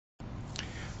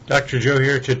Dr. Joe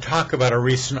here to talk about a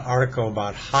recent article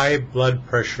about high blood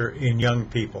pressure in young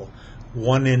people.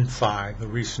 1 in 5, a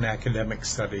recent academic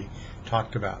study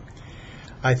talked about.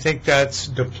 I think that's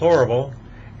deplorable,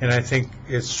 and I think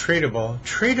it's treatable.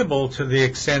 Treatable to the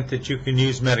extent that you can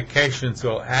use medications that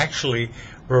will actually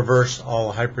reverse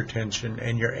all hypertension,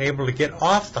 and you're able to get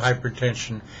off the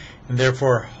hypertension, and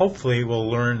therefore hopefully will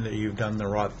learn that you've done the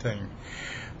right thing.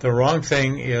 The wrong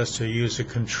thing is to use a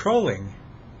controlling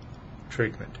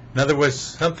treatment. In other words,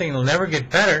 something will never get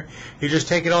better. You just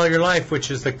take it all your life, which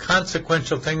is the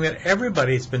consequential thing that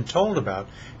everybody's been told about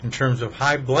in terms of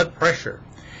high blood pressure.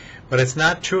 But it's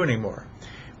not true anymore.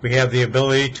 We have the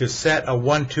ability to set a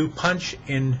 1-2 punch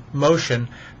in motion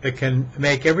that can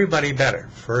make everybody better.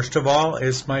 First of all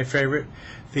is my favorite,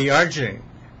 the arginine,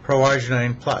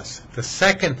 pro-arginine plus. The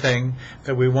second thing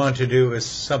that we want to do is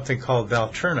something called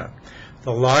Valterna.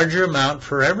 The larger amount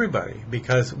for everybody,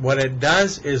 because what it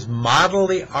does is model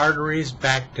the arteries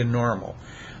back to normal.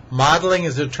 Modeling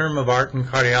is a term of art in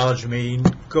cardiology, meaning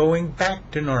going back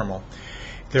to normal.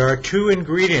 There are 2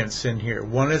 ingredients in here.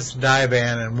 One is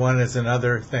diaban and one is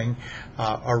another thing,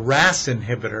 a RAS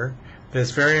inhibitor that's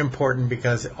very important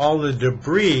because all the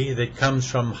debris that comes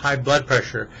from high blood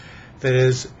pressure that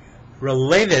is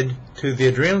related to the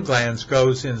adrenal glands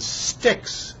goes in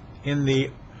sticks in the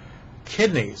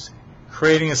kidneys,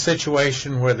 creating a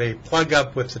situation where they plug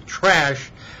up with the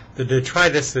trash, the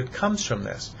detritus that comes from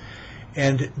this.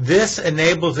 And this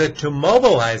enables it to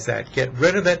mobilize that, get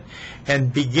rid of it,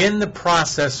 and begin the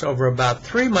process over about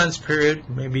 3 months period,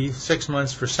 maybe 6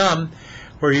 months for some,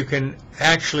 where you can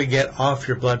actually get off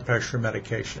your blood pressure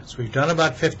medications. We've done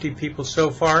about 50 people so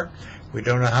far. We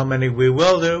don't know how many we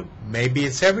will do. Maybe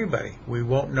it's everybody. We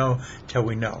won't know till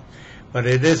we know. But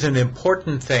it is an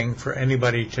important thing for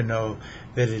anybody to know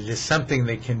that it is something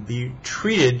that can be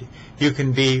treated. You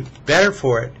can be better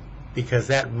for it because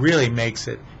that really makes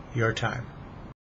it your time.